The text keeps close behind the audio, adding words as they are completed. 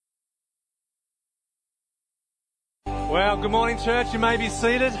Well, good morning, church. You may be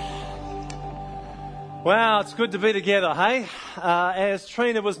seated. Wow, it's good to be together, hey? As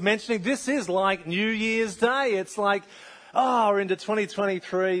Trina was mentioning, this is like New Year's Day. It's like, we're into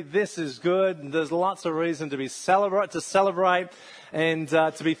 2023. This is good. And there's lots of reason to celebrate and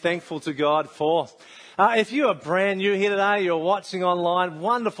to be thankful to God for. If you are brand new here today, you're watching online,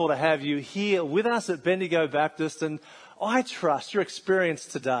 wonderful to have you here with us at Bendigo Baptist. And I trust your experience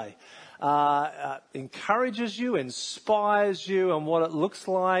today encourages you, inspires you, and what it looks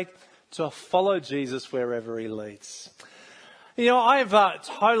like to follow Jesus wherever he leads. You know, I've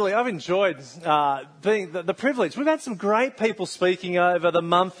enjoyed being the privilege. We've had some great people speaking over the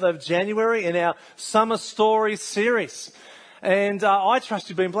month of January in our Summer Stories series. And I trust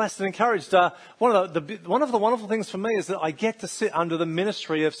you've been blessed and encouraged. One of the wonderful things for me is that I get to sit under the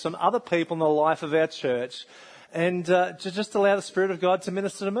ministry of some other people in the life of our church and to just allow the Spirit of God to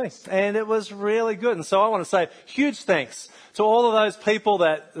minister to me. And it was really good. And so I want to say huge thanks to all of those people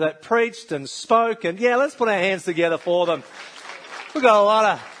that preached and spoke. And yeah, let's put our hands together for them. We've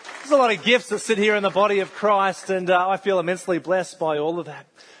got there's a lot of gifts that sit here in the body of Christ, and I feel immensely blessed by all of that.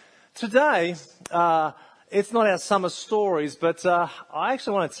 Today, it's not our summer stories, but I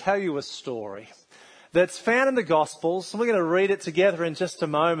actually want to tell you a story that's found in the Gospels. We're going to read it together in just a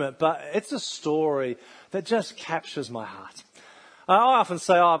moment, but it's a story that just captures my heart. I often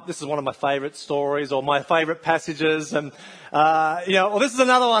say, this is one of my favourite stories or my favourite passages, and this is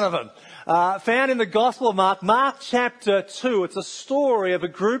another one of them. Found in the Gospel of Mark, Mark chapter 2. It's a story of a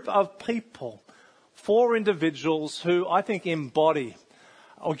group of people, 4 individuals who I think embody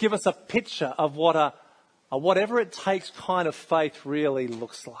or give us a picture of what a whatever it takes kind of faith really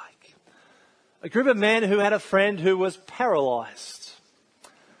looks like. A group of men who had a friend who was paralysed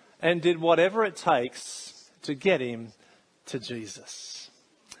and did whatever it takes to get him to Jesus.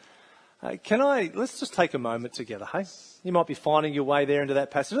 Let's just take a moment together, hey? You might be finding your way there into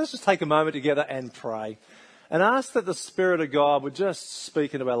that passage. Let's just take a moment together and pray and ask that the Spirit of God would just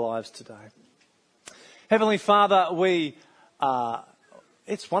speak into our lives today. Heavenly Father,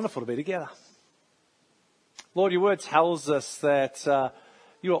 it's wonderful to be together. Lord, your word tells us that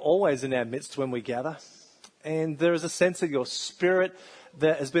you are always in our midst when we gather. And there is a sense of your Spirit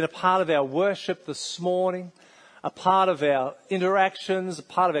that has been a part of our worship this morning, a part of our interactions, a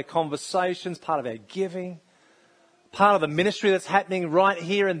part of our conversations, part of our giving, part of the ministry that's happening right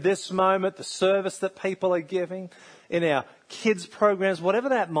here in this moment, the service that people are giving, in our kids' programs, whatever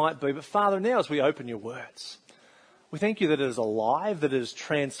that might be. But Father, now as we open your words, we thank you that it is alive, that it is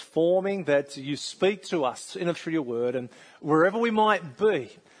transforming, that you speak to us in and through your word. And wherever we might be,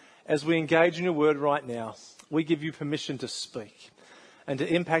 as we engage in your word right now, we give you permission to speak and to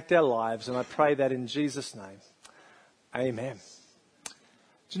impact our lives. And I pray that in Jesus' name. Amen. Do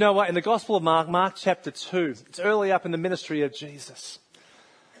you know what? In the Gospel of Mark, Mark chapter 2, it's early up in the ministry of Jesus.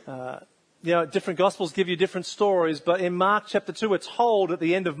 Different Gospels give you different stories, but in Mark chapter 2, we're told at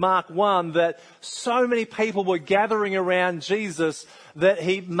the end of Mark 1 that so many people were gathering around Jesus that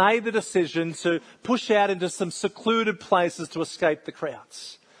he made the decision to push out into some secluded places to escape the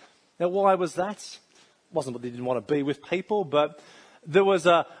crowds. Now, why was that? It wasn't that he didn't want to be with people, but there was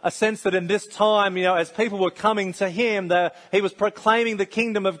a sense that in this time, as people were coming to him, he was proclaiming the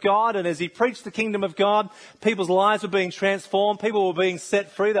kingdom of God. And as he preached the kingdom of God, people's lives were being transformed. People were being set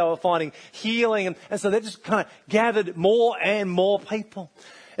free. They were finding healing. And so they just kind of gathered more and more people.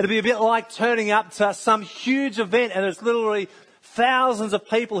 It'd be a bit like turning up to some huge event and there's literally thousands of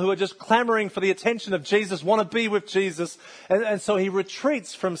people who are just clamoring for the attention of Jesus, want to be with Jesus. And so he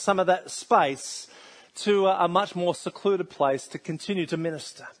retreats from some of that space to a much more secluded place to continue to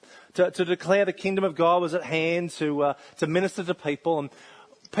minister, to declare the kingdom of God was at hand, to minister to people. And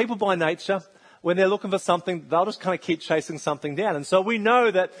people by nature, when they're looking for something, they'll just kind of keep chasing something down. And so we know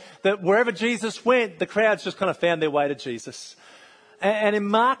that wherever Jesus went, the crowds just kind of found their way to Jesus. And in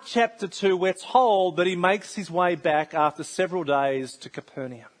Mark chapter 2, we're told that he makes his way back after several days to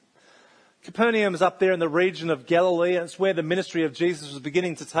Capernaum. Capernaum is up there in the region of Galilee, and it's where the ministry of Jesus was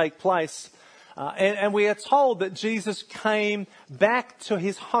beginning to take place. And we are told that Jesus came back to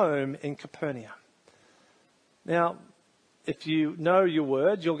his home in Capernaum. Now, if you know your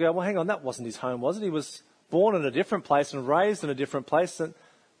word, you'll go, well, hang on, that wasn't his home, was it? He was born in a different place and raised in a different place. And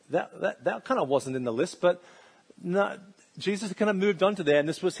that kind of wasn't in the list. But no, Jesus kind of moved on to there, and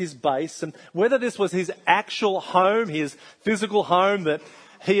this was his base. And whether this was his actual home, his physical home that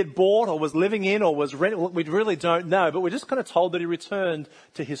he had bought or was living in or was rented, we really don't know. But we're just kind of told that he returned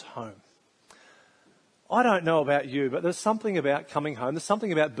to his home. I don't know about you, but there's something about coming home. There's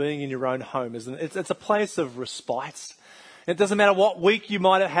something about being in your own home, isn't it? It's a place of respite. It doesn't matter what week you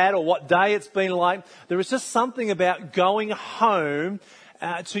might have had or what day it's been like. There is just something about going home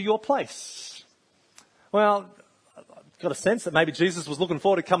to your place. Well, I've got a sense that maybe Jesus was looking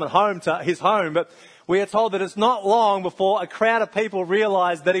forward to coming home to his home, but we are told that it's not long before a crowd of people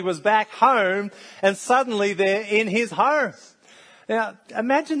realized that he was back home, and suddenly they're in his home. Now,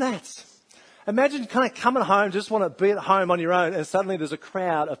 imagine that. Imagine kind of coming home, just want to be at home on your own, and suddenly there's a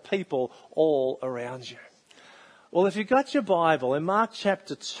crowd of people all around you. Well, if you've got your Bible, in Mark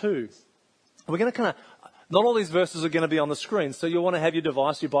chapter 2, we're going to not all these verses are going to be on the screen, so you'll want to have your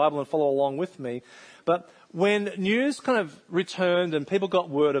device, your Bible, and follow along with me. But when news kind of returned and people got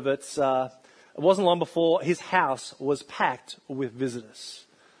word of it, it wasn't long before his house was packed with visitors.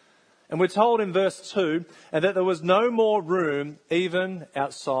 And we're told in verse 2 that there was no more room even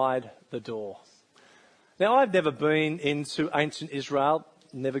outside the door. Now, I've never been into ancient Israel,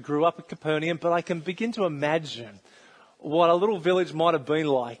 never grew up at Capernaum, but I can begin to imagine what a little village might have been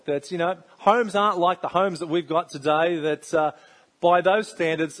like. That, homes aren't like the homes that we've got today that by those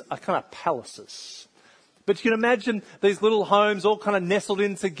standards are kind of palaces. But you can imagine these little homes all kind of nestled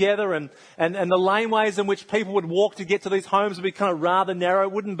in together, and the laneways in which people would walk to get to these homes would be kind of rather narrow.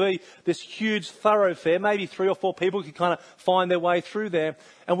 It wouldn't be this huge thoroughfare. Maybe 3 or 4 people could kind of find their way through there.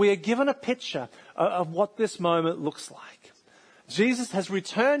 And we are given a picture of what this moment looks like. Jesus has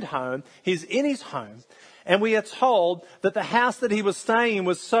returned home. He's in his home. And we are told that the house that he was staying in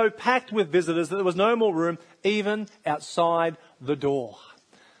was so packed with visitors that there was no more room even outside the door.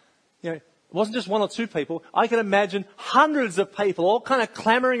 It wasn't just 1 or 2 people. I can imagine hundreds of people all kind of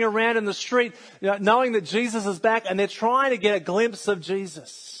clamoring around in the street, knowing that Jesus is back, and they're trying to get a glimpse of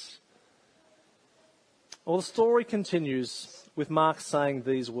Jesus. Well, the story continues with Mark saying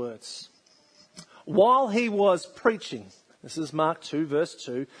these words. While he was preaching, this is Mark 2, verse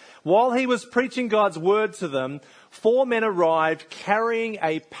 2, while he was preaching God's word to them, 4 men arrived carrying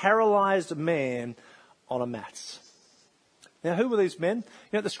a paralyzed man on a mat. Now, who were these men?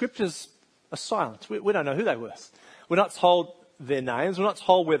 The scriptures are silent. We don't know who they were. We're not told their names. We're not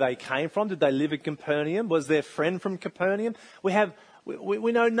told where they came from. Did they live in Capernaum? Was their friend from Capernaum?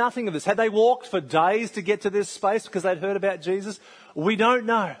 We know nothing of this. Had they walked for days to get to this space because they'd heard about Jesus? We don't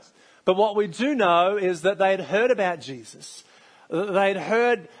know. But what we do know is that they'd heard about Jesus. They'd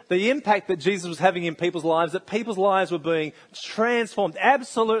heard the impact that Jesus was having in people's lives, that people's lives were being transformed,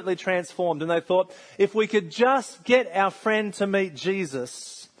 absolutely transformed. And they thought, if we could just get our friend to meet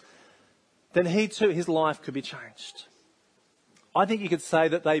Jesus, then he too, his life could be changed. I think you could say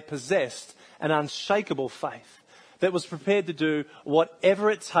that they possessed an unshakable faith that was prepared to do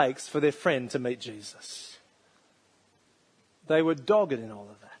whatever it takes for their friend to meet Jesus. They were dogged in all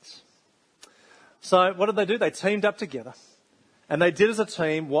of that. So what did they do? They teamed up together, and they did as a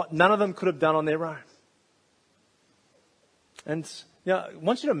team what none of them could have done on their own. And I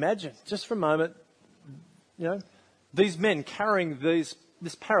want you to imagine, just for a moment, these men carrying this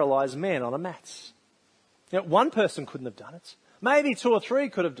paralyzed man on a mat. One person couldn't have done it. Maybe 2 or 3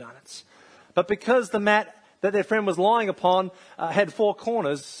 could have done it. But because the mat that their friend was lying upon had 4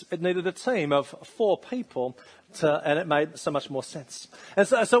 corners, it needed a team of 4 people, and it made so much more sense. And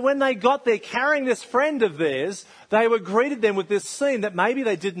so when they got there carrying this friend of theirs, they were greeted then with this scene that maybe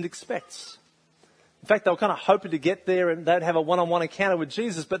they didn't expect. In fact, they were kind of hoping to get there and they'd have a one-on-one encounter with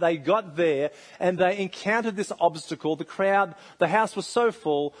Jesus, but they got there and they encountered this obstacle. The crowd, the house was so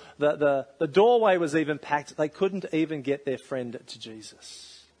full, the doorway was even packed, they couldn't even get their friend to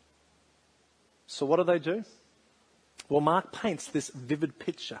Jesus. So what do? Well, Mark paints this vivid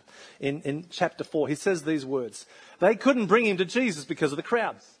picture in chapter 4. He says these words. They couldn't bring him to Jesus because of the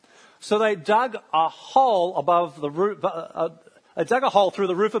crowd. So they dug a hole above the roof. They dug a hole through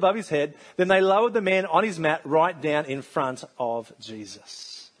the roof above his head. Then they lowered the man on his mat right down in front of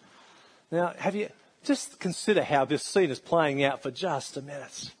Jesus. Now, have you just consider how this scene is playing out for just a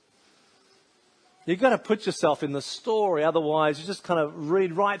minute? You've got to put yourself in the story. Otherwise, you just kind of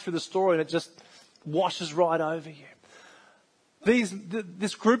read right through the story and it just washes right over you.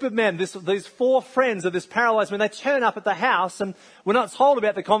 This group of men, these 4 friends of this paralyzed man, they turn up at the house, and we're not told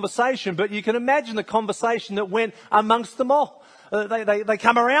about the conversation, but you can imagine the conversation that went amongst them all. They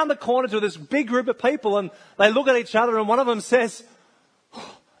come around the corner to this big group of people, and they look at each other, and one of them says,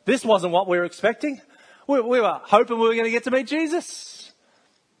 this wasn't what we were expecting. We were hoping we were going to get to meet Jesus.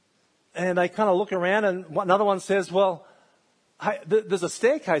 And they kind of look around, and another one says, well, hey, there's a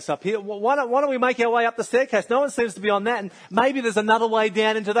staircase up here. Why don't we make our way up the staircase? No one seems to be on that. And maybe there's another way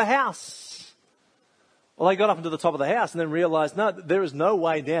down into the house. Well, they got up into the top of the house and then realized, no, there is no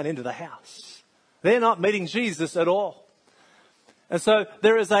way down into the house. They're not meeting Jesus at all. And so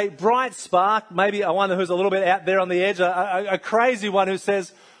there is a bright spark, maybe one who's a little bit out there on the edge, a crazy one who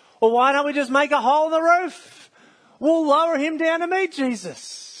says, well, why don't we just make a hole in the roof? We'll lower him down to meet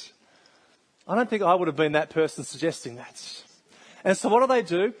Jesus. I don't think I would have been that person suggesting that. And so what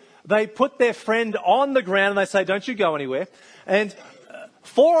do? They put their friend on the ground and they say, don't you go anywhere. And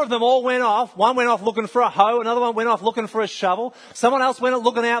 4 of them all went off. One went off looking for a hoe. Another one went off looking for a shovel. Someone else went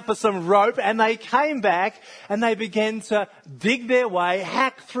looking out for some rope. And they came back and they began to dig their way,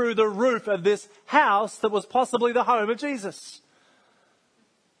 hack through the roof of this house that was possibly the home of Jesus.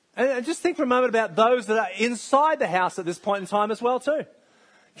 And just think for a moment about those that are inside the house at this point in time as well too.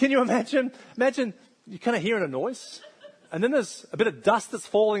 Can you imagine? Imagine you're kind of hearing a noise. And then there's a bit of dust that's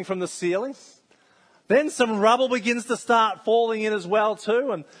falling from the ceiling. Then some rubble begins to start falling in as well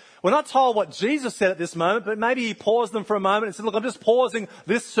too. And we're not told what Jesus said at this moment, but maybe he paused them for a moment and said, look, I'm just pausing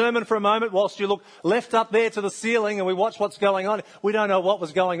this sermon for a moment whilst you look left up there to the ceiling and we watch what's going on. We don't know what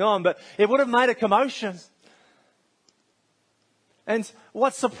was going on, but it would have made a commotion. And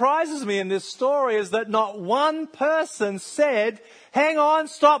what surprises me in this story is that not one person said, hang on,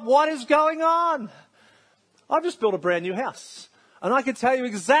 stop, what is going on? I've just built a brand new house. And I could tell you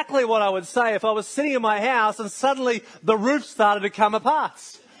exactly what I would say if I was sitting in my house and suddenly the roof started to come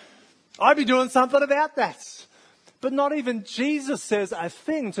apart. I'd be doing something about that. But not even Jesus says a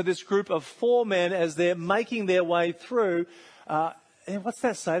thing to this group of 4 men as they're making their way through. What's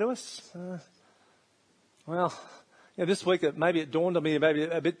that say to us? This week maybe it dawned on me maybe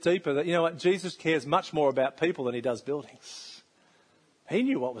a bit deeper that, you know what, Jesus cares much more about people than he does buildings. He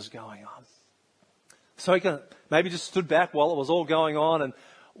knew what was going on. So he maybe just stood back while it was all going on. And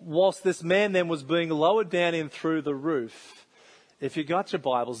whilst this man then was being lowered down in through the roof, if you got your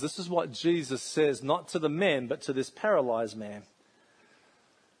Bibles, this is what Jesus says, not to the men, but to this paralyzed man.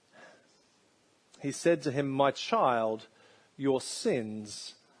 He said to him, my child, your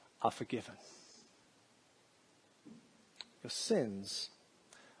sins are forgiven. Your sins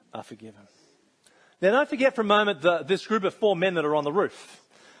are forgiven. Now don't forget for a moment this group of 4 men that are on the roof.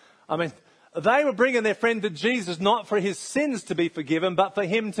 I mean, they were bringing their friend to Jesus not for his sins to be forgiven, but for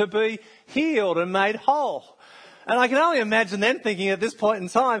him to be healed and made whole. And I can only imagine them thinking at this point in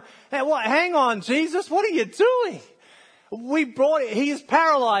time, hey, hang on, Jesus, what are you doing? He is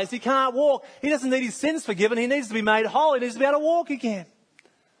paralyzed, he can't walk. He doesn't need his sins forgiven, he needs to be made whole, he needs to be able to walk again.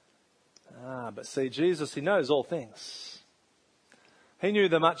 But see, Jesus, he knows all things. He knew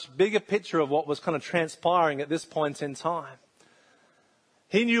the much bigger picture of what was kind of transpiring at this point in time.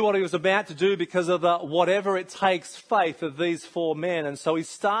 He knew what he was about to do because of the whatever it takes faith of these 4 men. And so he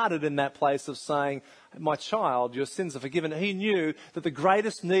started in that place of saying, my child, your sins are forgiven. He knew that the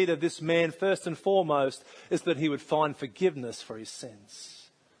greatest need of this man, first and foremost, is that he would find forgiveness for his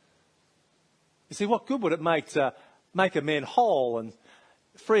sins. You see, what good would it make to make a man whole and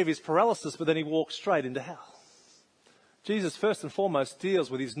free of his paralysis, but then he walks straight into hell? Jesus, first and foremost, deals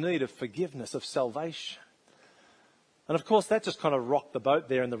with his need of forgiveness, of salvation. And of course, that just kind of rocked the boat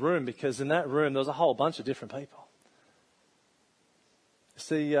there in the room, because in that room, there was a whole bunch of different people.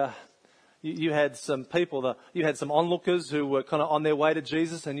 See, you had some people, you had some onlookers who were kind of on their way to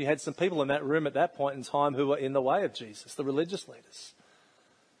Jesus, and you had some people in that room at that point in time who were in the way of Jesus, the religious leaders.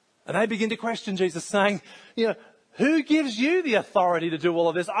 And they begin to question Jesus, saying, who gives you the authority to do all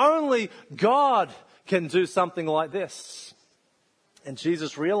of this? Only God can do something like this. And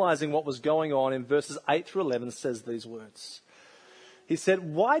Jesus, realizing what was going on in verses 8 through 11, says these words. He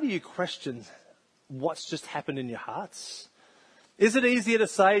said, why do you question what's just happened in your hearts? Is it easier to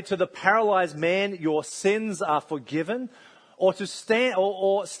say to the paralyzed man, your sins are forgiven, or to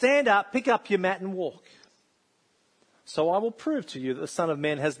stand up, pick up your mat and walk? So I will prove to you that the Son of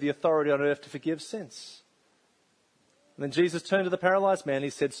Man has the authority on earth to forgive sins. And then Jesus turned to the paralyzed man.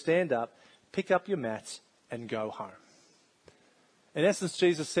 He said, stand up, pick up your mat and go home. In essence,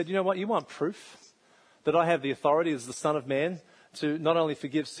 Jesus said, you know what? You want proof that I have the authority as the Son of Man to not only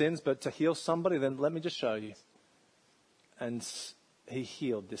forgive sins, but to heal somebody? Then let me just show you. And he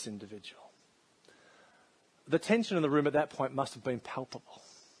healed this individual. The tension in the room at that point must have been palpable.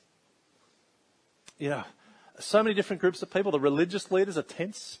 So many different groups of people. The religious leaders are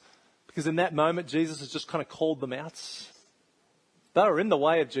tense because in that moment, Jesus has just kind of called them out. They were in the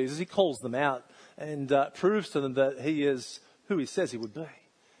way of Jesus. He calls them out and proves to them that he is who he says he would be.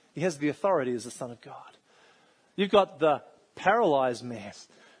 He has the authority as the Son of God. You've got the paralyzed man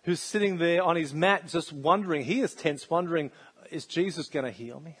who's sitting there on his mat just wondering, he is tense, wondering, is Jesus going to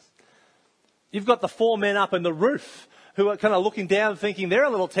heal me? You've got the 4 men up in the roof who are kind of looking down thinking, they're a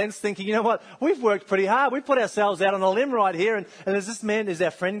little tense, thinking, you know what, we've worked pretty hard. We've put ourselves out on a limb right here. And is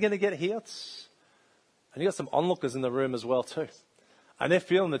our friend going to get healed? And you've got some onlookers in the room as well too. And they're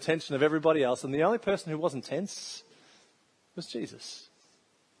feeling the tension of everybody else. And the only person who wasn't tense was Jesus,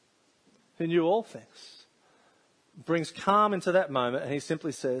 who knew all things. Brings calm into that moment, and he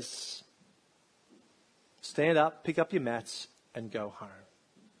simply says, stand up, pick up your mats, and go home.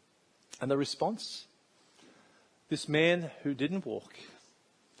 And the response? This man who didn't walk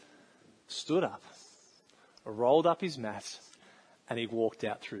stood up, rolled up his mat, and he walked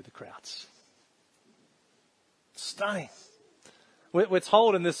out through the crowds. Stunning. We're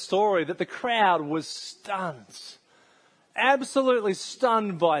told in this story that the crowd was stunned, absolutely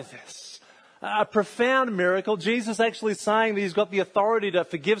stunned by this. A profound miracle. Jesus actually saying that he's got the authority to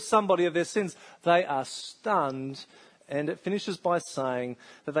forgive somebody of their sins. They are stunned. And it finishes by saying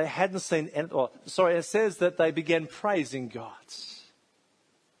that they hadn't seen, it says that they began praising God.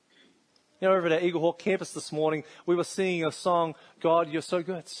 You know, over at our Eagle Hawk campus this morning, we were singing a song, God, you're so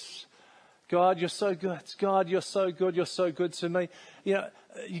good. God, you're so good. God, you're so good. You're so good to me. You know,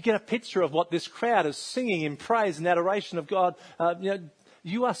 you get a picture of what this crowd is singing in praise and adoration of God.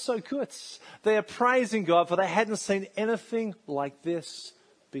 You are so good. They are praising God, for they hadn't seen anything like this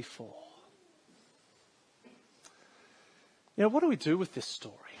before. You know, what do we do with this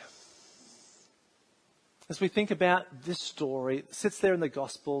story? As we think about this story, it sits there in the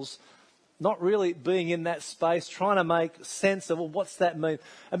Gospels, not really being in that space, trying to make sense of, well, what's that mean?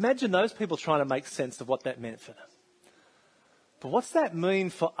 Imagine those people trying to make sense of what that meant for them. But what's that mean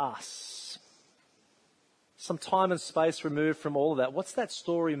for us? Some time and space removed from all of that. What's that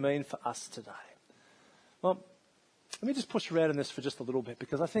story mean for us today? Well, let me just push around in this for just a little bit,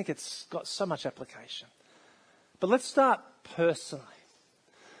 because I think it's got so much application. But let's start personally.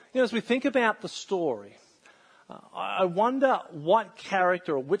 You know, as we think about the story, I wonder what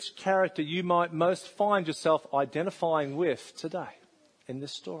character or which character you might most find yourself identifying with today in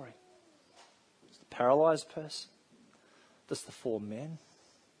this story. It's the paralyzed person. There's the 4 men.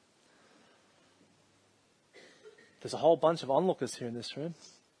 There's a whole bunch of onlookers here in this room.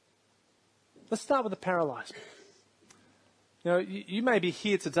 Let's start with the paralyzed man. You know, you may be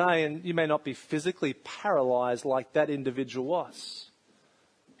here today and you may not be physically paralyzed like that individual was.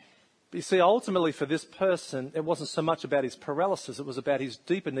 But you see, ultimately for this person, it wasn't so much about his paralysis, it was about his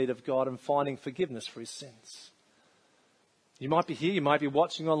deeper need of God and finding forgiveness for his sins. You might be here, you might be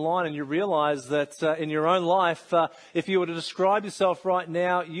watching online, and you realize that in your own life, if you were to describe yourself right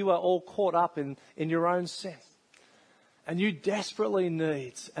now, you are all caught up in your own sin. And you desperately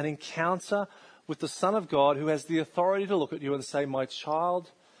need an encounter with the Son of God, who has the authority to look at you and say, my child,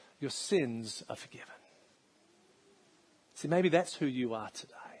 your sins are forgiven. See, maybe that's who you are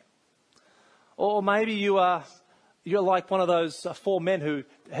today. Or maybe you're like one of those 4 men who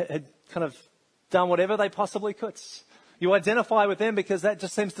had kind of done whatever they possibly could. You identify with them because that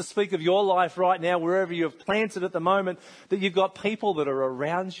just seems to speak of your life right now, wherever you've planted at the moment, that you've got people that are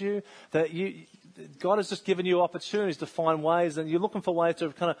around you, that God has just given you opportunities to find ways, and you're looking for ways to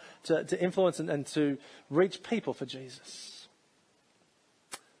kind of to influence and to reach people for Jesus.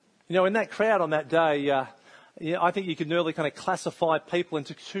 You know, in that crowd on that day, I think you could nearly kind of classify people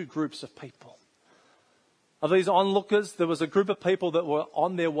into 2 groups of people. Of these onlookers, there was a group of people that were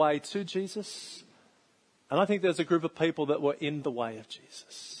on their way to Jesus, and I think there's a group of people that were in the way of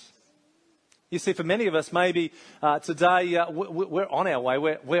Jesus. You see, for many of us, maybe today we're on our way.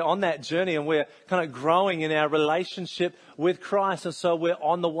 We're on that journey, and we're kind of growing in our relationship with Christ, and so we're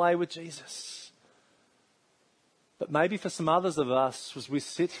on the way with Jesus. But maybe for some others of us, as we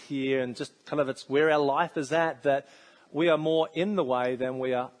sit here and just kind of it's where our life is at, that we are more in the way than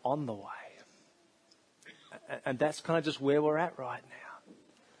we are on the way. And that's kind of just where we're at right now.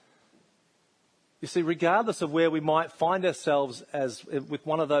 You see, regardless of where we might find ourselves as with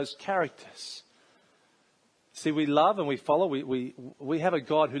one of those characters, see, we love and we follow. We have a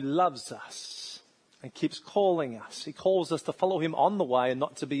God who loves us and keeps calling us. He calls us to follow him on the way and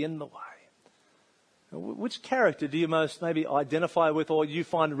not to be in the way. Which character do you most maybe identify with, or you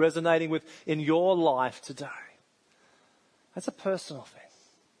find resonating with in your life today? That's a personal thing.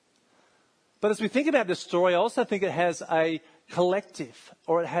 But as we think about this story, I also think it has a collective,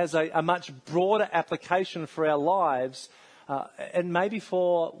 or it has a much broader application for our lives, and maybe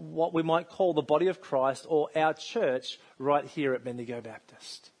for what we might call the body of Christ or our church right here at Bendigo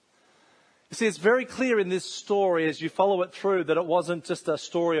Baptist. You see, it's very clear in this story as you follow it through that it wasn't just a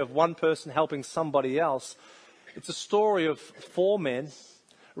story of one person helping somebody else. It's a story of 4 men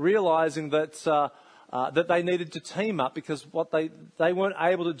realizing that that they needed to team up, because what they weren't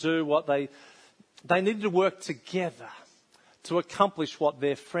able to do, what they needed to work together to accomplish what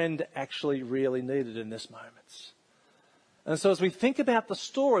their friend actually really needed in this moment. And so as we think about the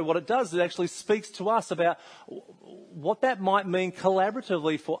story, what it does, it actually speaks to us about what that might mean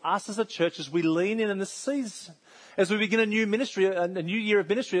collaboratively for us as a church as we lean in this season, as we begin a new ministry, a new year of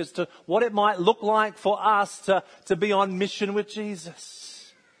ministry, as to what it might look like for us to be on mission with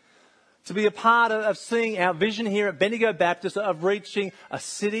Jesus, to be a part of seeing our vision here at Bendigo Baptist of reaching a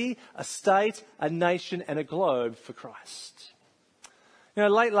city, a state, a nation and a globe for Christ. You know,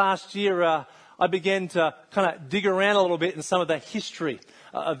 late last year, I began to kind of dig around a little bit in some of the history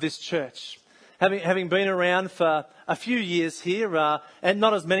of this church. Having been around for a few years here, and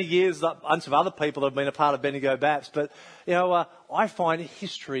not as many years as a bunch of other people have been a part of Bendigo Baptist, but, you know, I find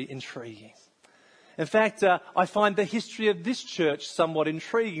history intriguing. In fact, I find the history of this church somewhat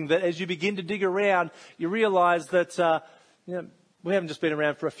intriguing, that as you begin to dig around, you realise that, you know, we haven't just been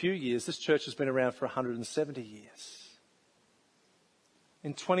around for a few years. This church has been around for 170 years.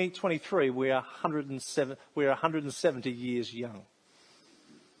 In 2023, we are 170 years young.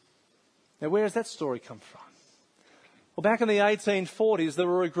 Now, where does that story come from? Well, back in the 1840s, there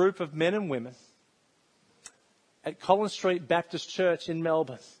were a group of men and women at Collins Street Baptist Church in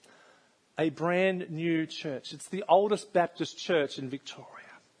Melbourne, a brand new church. It's the oldest Baptist church in Victoria.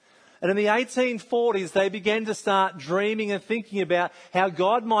 And in the 1840s, they began to start dreaming and thinking about how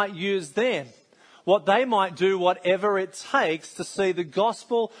God might use them, what they might do, whatever it takes to see the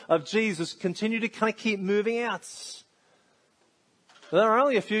gospel of Jesus continue to kind of keep moving out. They were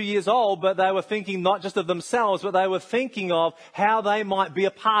only a few years old, but they were thinking not just of themselves, but they were thinking of how they might be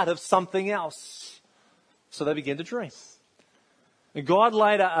a part of something else. So they began to dream. And God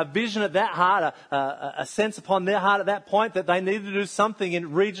laid a vision at that heart, a sense upon their heart at that point that they needed to do something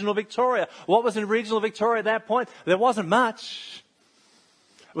in regional Victoria. What was in regional Victoria at that point? There wasn't much.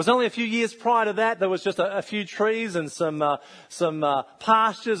 It was only a few years prior to that. There was just a few trees and some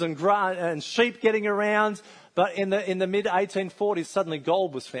pastures and sheep getting around. But in the mid-1840s, suddenly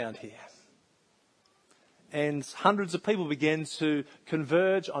gold was found here. And hundreds of people began to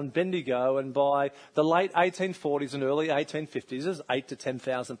converge on Bendigo, and by the late 1840s and early 1850s, there's 8,000 to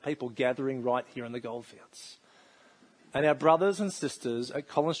 10,000 people gathering right here in the goldfields. And our brothers and sisters at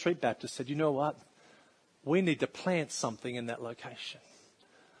Collins Street Baptist said, you know what? We need to plant something in that location.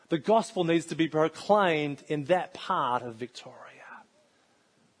 The gospel needs to be proclaimed in that part of Victoria.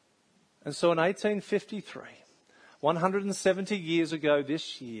 And so in 1853, 170 years ago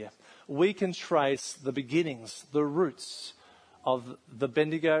this year, we can trace the beginnings, the roots of the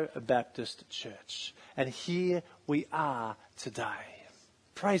Bendigo Baptist Church. And here we are today.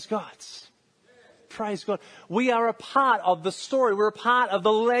 Praise God. Praise God. We are a part of the story. We're a part of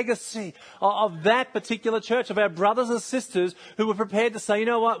the legacy of that particular church, of our brothers and sisters who were prepared to say, you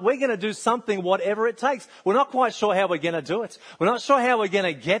know what, we're going to do something, whatever it takes. We're not quite sure how we're going to do it. We're not sure how we're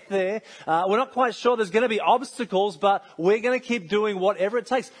going to get there. We're not quite sure there's going to be obstacles, but we're going to keep doing whatever it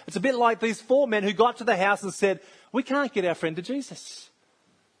takes. It's a bit like these 4 men who got to the house and said, we can't get our friend to Jesus.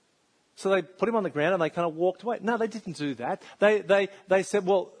 So they put him on the ground and they kind of walked away. No, they didn't do that. They said,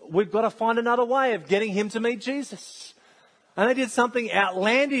 well, we've got to find another way of getting him to meet Jesus. And they did something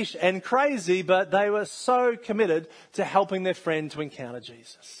outlandish and crazy, but they were so committed to helping their friend to encounter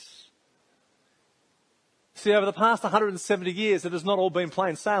Jesus. See, over the past 170 years, it has not all been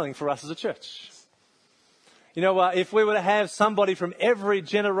plain sailing for us as a church. You know, if we were to have somebody from every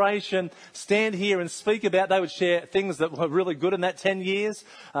generation stand here and speak about, they would share things that were really good in that 10 years,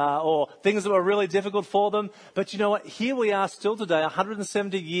 or things that were really difficult for them. But you know what? Here we are still today,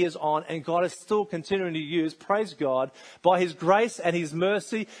 170 years on, and God is still continuing to use, praise God, by His grace and His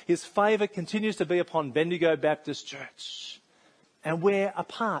mercy, His favour continues to be upon Bendigo Baptist Church. And we're a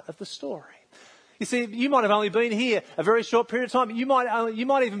part of the story. You see, you might have only been here a very short period of time. You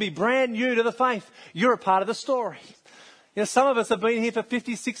might even be brand new to the faith. You're a part of the story. You know, some of us have been here for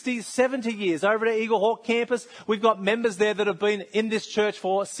 50, 60, 70 years. Over at Eagle Hawk campus, we've got members there that have been in this church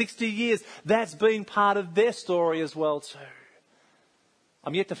for 60 years. That's been part of their story as well too.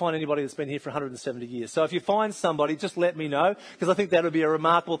 I'm yet to find anybody that's been here for 170 years. So if you find somebody, just let me know, because I think that would be a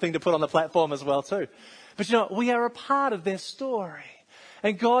remarkable thing to put on the platform as well too. But you know, we are a part of their story.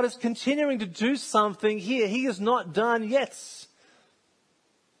 And God is continuing to do something here. He is not done yet.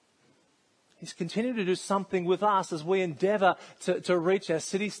 He's continuing to do something with us as we endeavour to reach our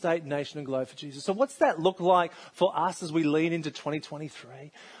city, state, nation and globe for Jesus. So what's that look like for us as we lean into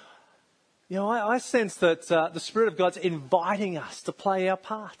 2023? You know, I sense that the Spirit of God's inviting us to play our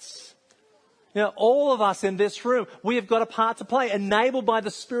parts. You know, all of us in this room, we have got a part to play, enabled by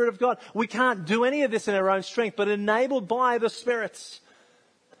the Spirit of God. We can't do any of this in our own strength, but enabled by the Spirit.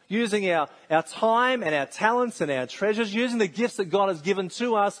 using our time and our talents and our treasures, using the gifts that God has given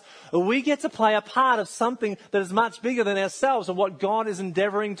to us, we get to play a part of something that is much bigger than ourselves and what God is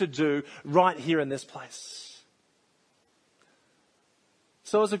endeavoring to do right here in this place.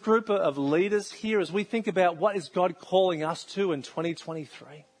 So as a group of leaders here, as we think about what is God calling us to in 2023,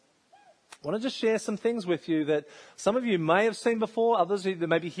 I want to just share some things with you that some of you may have seen before, others you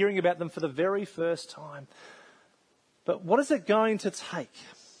may be hearing about them for the very first time. But what is it going to take?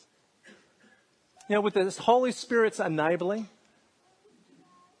 You know, with this Holy Spirit's enabling,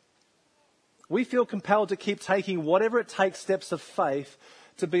 we feel compelled to keep taking whatever it takes steps of faith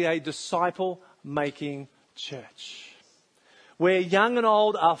to be a disciple-making church, where young and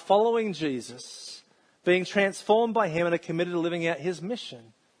old are following Jesus, being transformed by him and are committed to living out his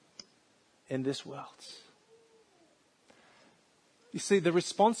mission in this world. You see, the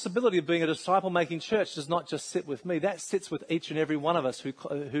responsibility of being a disciple-making church does not just sit with me. That sits with each and every one of us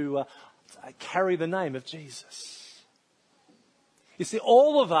who carry the name of Jesus. You see,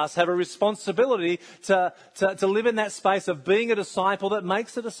 all of us have a responsibility to live in that space of being a disciple that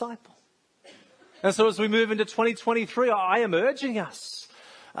makes a disciple. And so as we move into 2023, I am urging us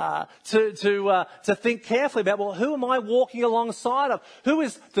to think carefully about, well, who am I walking alongside of? Who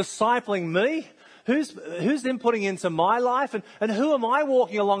is discipling me? Who's inputting into my life? And who am I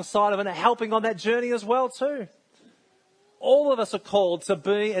walking alongside of and helping on that journey as well too? All of us are called to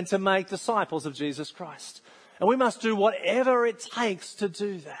be and to make disciples of Jesus Christ. And we must do whatever it takes to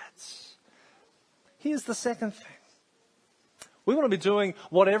do that. Here's the second thing. We want to be doing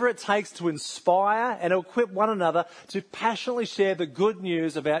whatever it takes to inspire and equip one another to passionately share the good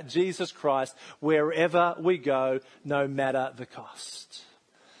news about Jesus Christ wherever we go, no matter the cost.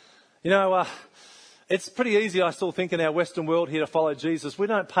 You know, it's pretty easy, I still think, in our Western world here to follow Jesus. We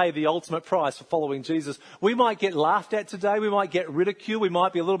don't pay the ultimate price for following Jesus. We might get laughed at today. We might get ridiculed. We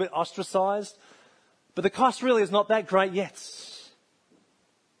might be a little bit ostracized. But the cost really is not that great yet.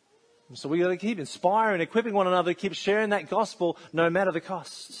 So we've got to keep inspiring, equipping one another to keep sharing that gospel no matter the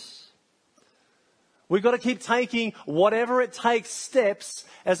costs. We've got to keep taking whatever it takes steps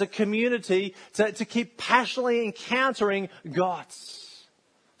as a community to keep passionately encountering God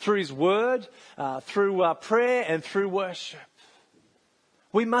through his word, through prayer and through worship.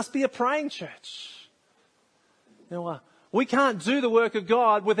 We must be a praying church. You know, we can't do the work of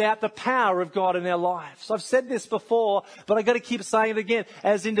God without the power of God in our lives. I've said this before, but I've got to keep saying it again.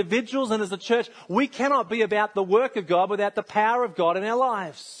 As individuals and as a church, we cannot be about the work of God without the power of God in our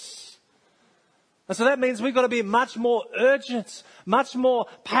lives. And so that means we've got to be much more urgent, much more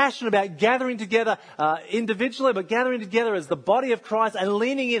passionate about gathering together individually, but gathering together as the body of Christ and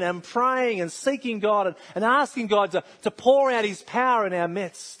leaning in and praying and seeking God and asking God to pour out his power in our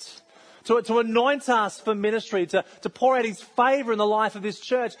midst. To anoint us for ministry, to pour out his favour in the life of this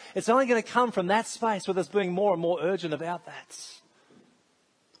church. It's only going to come from that space with us being more and more urgent about that.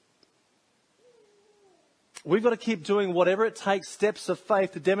 We've got to keep doing whatever it takes, steps of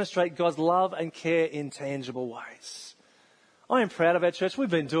faith to demonstrate God's love and care in tangible ways. I am proud of our church. We've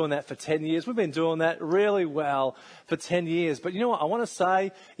been doing that for 10 years. We've been doing that really well for 10 years. But you know what I want to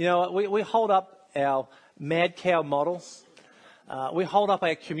say? You know, we hold up our Mad Cow model. We hold up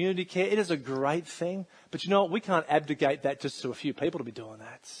our community care. It is a great thing. But you know what? We can't abdicate that just to a few people to be doing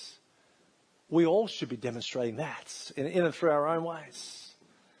that. We all should be demonstrating that in and through our own ways.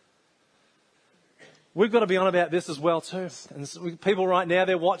 We've got to be on about this as well too. And so people right now,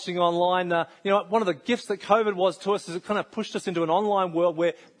 they're watching online. You know, one of the gifts that COVID was to us is it kind of pushed us into an online world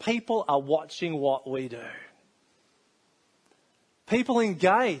where people are watching what we do. People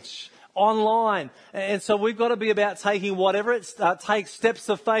engage online. And so we've got to be about taking whatever it takes, steps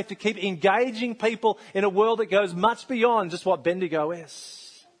of faith to keep engaging people in a world that goes much beyond just what Bendigo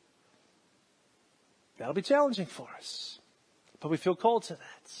is. That'll be challenging for us. But we feel called to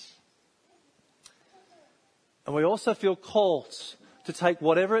that. And we also feel called to take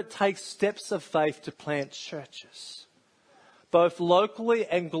whatever it takes, steps of faith to plant churches, both locally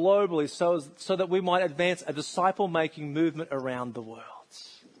and globally, so that we might advance a disciple-making movement around the world.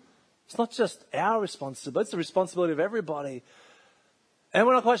 It's not just our responsibility, it's the responsibility of everybody. And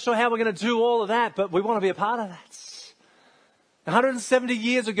we're not quite sure how we're going to do all of that, but we want to be a part of that. 170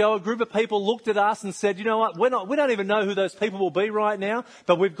 years ago, a group of people looked at us and said, you know what, we don't even know who those people will be right now,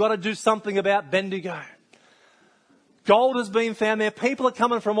 but we've got to do something about Bendigo. Gold has been found there. People are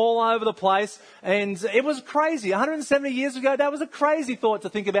coming from all over the place. And it was crazy. 170 years ago, that was a crazy thought to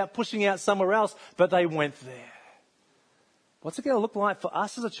think about pushing out somewhere else. But they went there. What's it going to look like for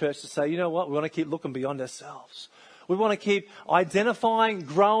us as a church to say, you know what, we want to keep looking beyond ourselves. We want to keep identifying,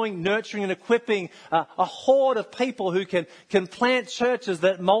 growing, nurturing and equipping a horde of people who can plant churches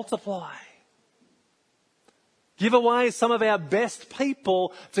that multiply. Give away some of our best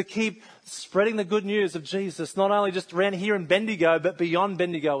people to keep spreading the good news of Jesus, not only just around here in Bendigo, but beyond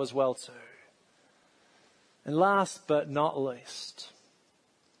Bendigo as well too. And last but not least,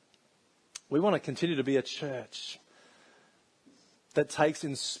 we want to continue to be a church that takes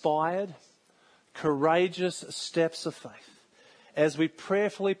inspired, courageous steps of faith as we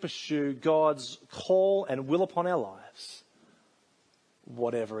prayerfully pursue God's call and will upon our lives,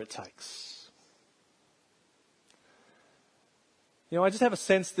 whatever it takes. You know, I just have a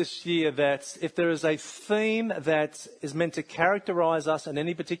sense this year that if there is a theme that is meant to characterize us in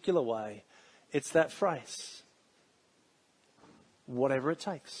any particular way, it's that phrase, whatever it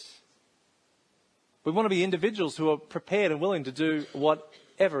takes. We want to be individuals who are prepared and willing to do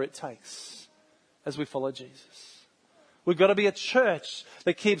whatever it takes as we follow Jesus. We've got to be a church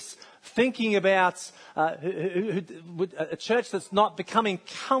that keeps thinking about a church that's not becoming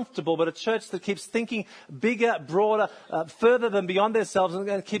comfortable, but a church that keeps thinking bigger, broader, further than beyond themselves,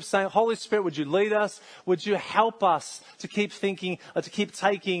 and keeps saying, Holy Spirit, would you lead us? Would you help us to keep thinking, to keep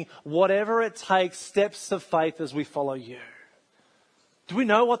taking whatever it takes, steps of faith as we follow you? Do we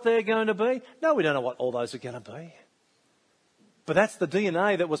know what they're going to be? No, we don't know what all those are going to be. But that's the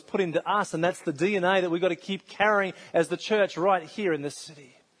DNA that was put into us, and that's the DNA that we've got to keep carrying as the church right here in this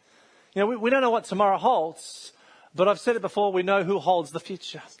city. You know, we don't know what tomorrow holds, but I've said it before, we know who holds the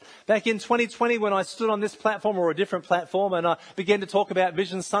future. Back in 2020, when I stood on this platform or a different platform and I began to talk about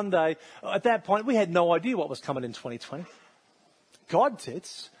Vision Sunday, at that point we had no idea what was coming in 2020. God did.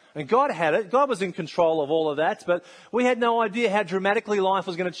 And God had it. God was in control of all of that, but we had no idea how dramatically life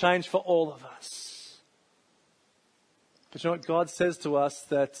was going to change for all of us. But you know what God says to us?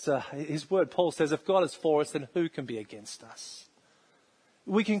 That His word, Paul says, if God is for us, then who can be against us?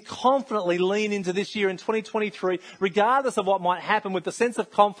 We can confidently lean into this year in 2023, regardless of what might happen, with the sense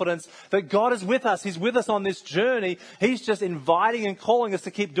of confidence that God is with us. He's with us on this journey. He's just inviting and calling us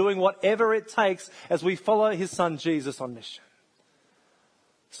to keep doing whatever it takes as we follow His Son Jesus on mission.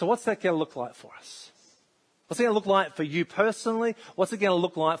 So what's that going to look like for us? What's it going to look like for you personally? What's it going to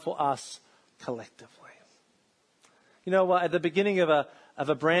look like for us collectively? You know, at the beginning of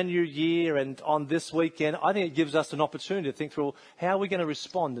a brand new year and on this weekend, I think it gives us an opportunity to think through how are we going to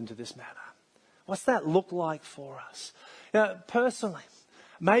respond into this matter? What's that look like for us? You know, personally,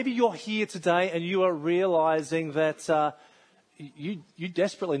 maybe you're here today and you are realizing that you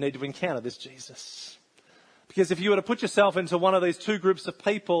desperately need to encounter this Jesus. Because if you were to put yourself into one of these two groups of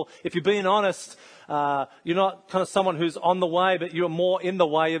people, if you're being honest, you're not kind of someone who's on the way, but you're more in the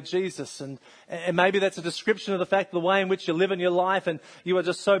way of Jesus. And maybe that's a description of the fact, the way in which you live in your life, and you are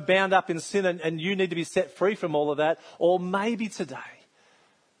just so bound up in sin and you need to be set free from all of that. Or maybe today,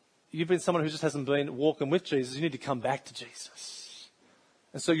 you've been someone who just hasn't been walking with Jesus. You need to come back to Jesus.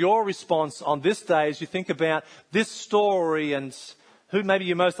 And so your response on this day, as you think about this story and who maybe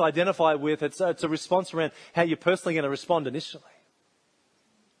you most identify with, it's a response around how you're personally going to respond initially.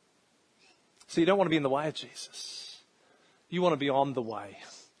 So you don't want to be in the way of Jesus. You want to be on the way.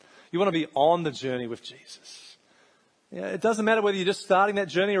 You want to be on the journey with Jesus. Yeah, it doesn't matter whether you're just starting that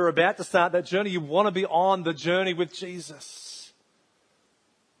journey or about to start that journey. You want to be on the journey with Jesus.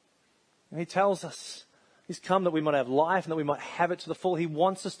 And He tells us He's come that we might have life and that we might have it to the full. He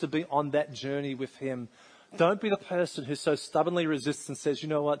wants us to be on that journey with Him. Don't be the person who so stubbornly resists and says, you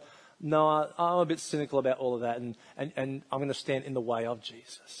know what, no, I'm a bit cynical about all of that and I'm going to stand in the way of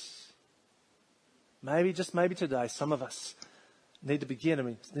Jesus. Maybe, just maybe today, some of us need to begin,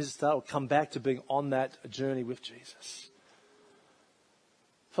 need to start or come back to being on that journey with Jesus.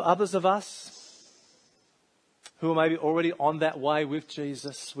 For others of us who are maybe already on that way with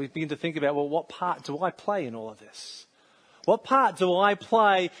Jesus, we begin to think about, well, what part do I play in all of this? What part do I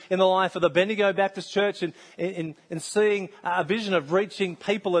play in the life of the Bendigo Baptist Church in seeing a vision of reaching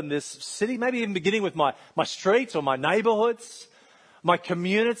people in this city? Maybe even beginning with my streets or my neighbourhoods, my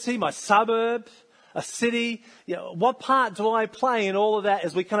community, my suburb, a city. You know, what part do I play in all of that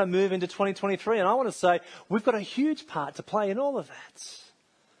as we kind of move into 2023? And I want to say we've got a huge part to play in all of that.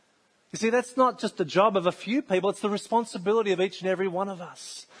 You see, that's not just the job of a few people. It's the responsibility of each and every one of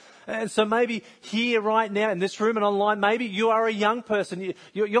us. And so maybe here right now in this room and online, maybe you are a young person.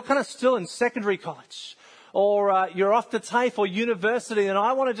 You're kind of still in secondary college or you're off to TAFE or university. And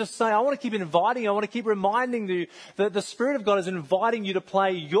I want to just say, I want to keep inviting you. I want to keep reminding you that the Spirit of God is inviting you to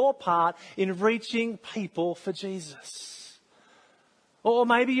play your part in reaching people for Jesus. Or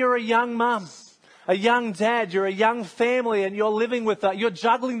maybe you're a young mum a young dad, you're a young family, and you're living with, you're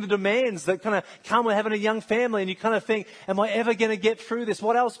juggling the demands that kind of come with having a young family, and you kind of think, am I ever going to get through this?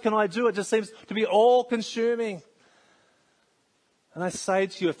 What else can I do? It just seems to be all consuming. And I say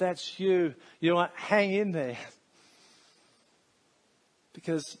to you, if that's you, you know what? Hang in there.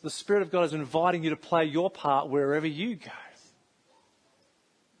 Because the Spirit of God is inviting you to play your part wherever you go.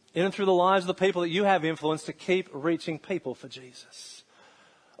 In and through the lives of the people that you have influence to keep reaching people for Jesus.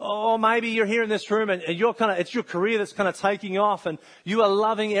 Or maybe you're here in this room and you're it's your career that's kind of taking off and you are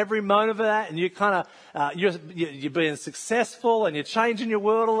loving every moment of that and you kind of, you're being successful and you're changing your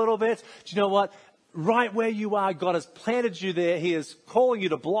world a little bit. Do you know what? Right where you are, God has planted you there. He is calling you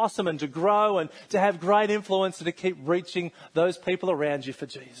to blossom and to grow and to have great influence and to keep reaching those people around you for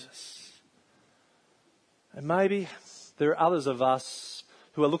Jesus. And maybe there are others of us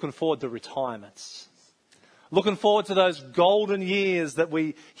who are looking forward to retirements. Looking forward to those golden years that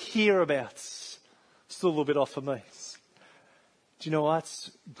we hear about. Still a little bit off for me. Do you know what?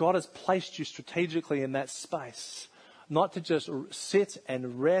 God has placed you strategically in that space. Not to just sit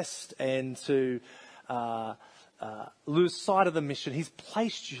and rest and to lose sight of the mission. He's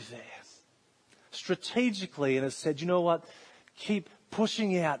placed you there strategically and has said, you know what? Keep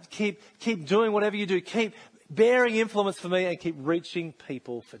pushing out. Keep doing whatever you do. Keep bearing influence for me and keep reaching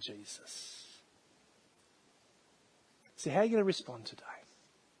people for Jesus. So how are you going to respond today?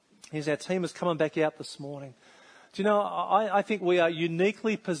 Here's our team is coming back out this morning. Do you know, I think we are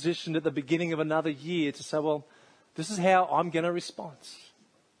uniquely positioned at the beginning of another year to say, well, this is how I'm going to respond.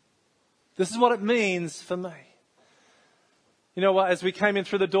 This is what it means for me. You know what, as we came in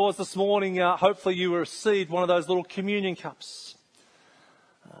through the doors this morning, hopefully you received one of those little communion cups.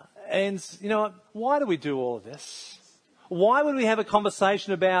 And, you know, why do we do all of this? Why would we have a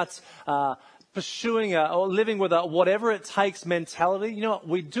conversation about pursuing or living with a whatever it takes mentality? You know what?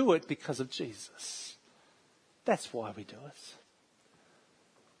 We do it because of Jesus. That's why we do it.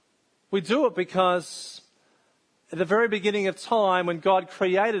 We do it because at the very beginning of time, when God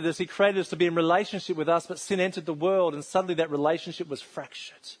created us, He created us to be in relationship with us, but sin entered the world and suddenly that relationship was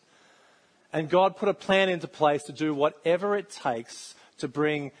fractured. And God put a plan into place to do whatever it takes to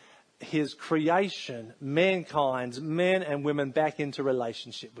bring His creation, mankind, men and women, back into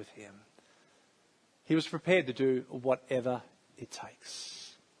relationship with Him. He was prepared to do whatever it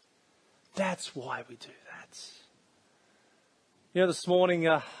takes. That's why we do that. You know, this morning,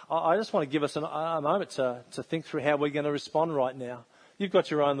 I just want to give us a moment to think through how we're going to respond right now. You've got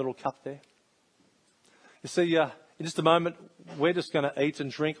your own little cup there. You see, in just a moment, we're just going to eat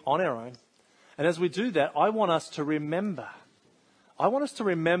and drink on our own. And as we do that, I want us to remember. I want us to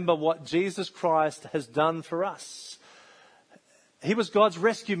remember what Jesus Christ has done for us. He was God's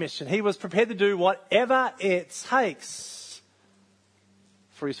rescue mission. He was prepared to do whatever it takes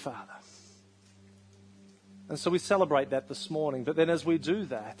for His Father. And so we celebrate that this morning. But then as we do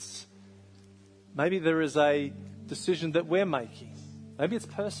that, maybe there is a decision that we're making. Maybe it's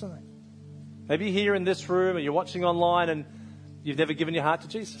personally. Maybe you're here in this room or you're watching online and you've never given your heart to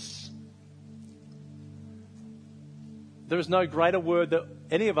Jesus. There is no greater word that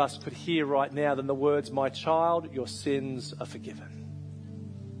any of us could hear right now than the words, "My child, your sins are forgiven."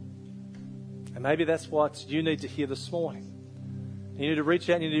 And maybe that's what you need to hear this morning. You need to reach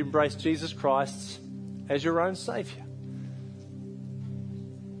out and you need to embrace Jesus Christ as your own Saviour.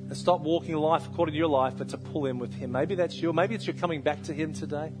 And stop walking life according to your life, but to pull in with Him. Maybe that's you. Or maybe it's you're coming back to Him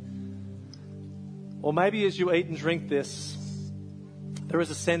today. Or maybe as you eat and drink this, there is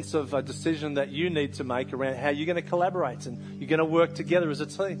a sense of a decision that you need to make around how you're going to collaborate and you're going to work together as a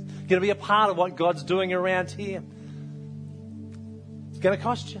team. You're going to be a part of what God's doing around here. It's going to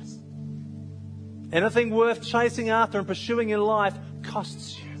cost you. Anything worth chasing after and pursuing in life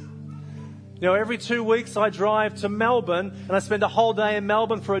costs you. You know, every 2 weeks I drive to Melbourne and I spend a whole day in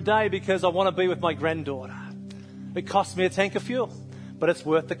Melbourne for a day because I want to be with my granddaughter. It costs me a tank of fuel, but it's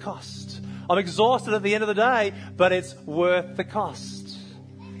worth the cost. I'm exhausted at the end of the day, but it's worth the cost.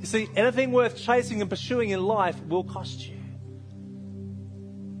 You see, anything worth chasing and pursuing in life will cost you.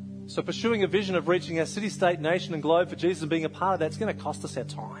 So pursuing a vision of reaching our city, state, nation and globe for Jesus and being a part of that, it's going to cost us our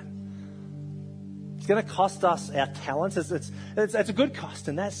time. It's going to cost us our talents. It's a good cost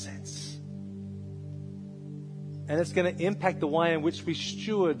in that sense. And it's going to impact the way in which we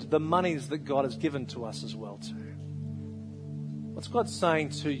steward the monies that God has given to us as well too. What's God saying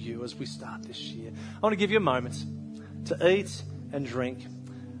to you as we start this year? I want to give you a moment to eat and drink.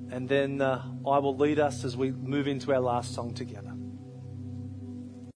 And then I will lead us as we move into our last song together.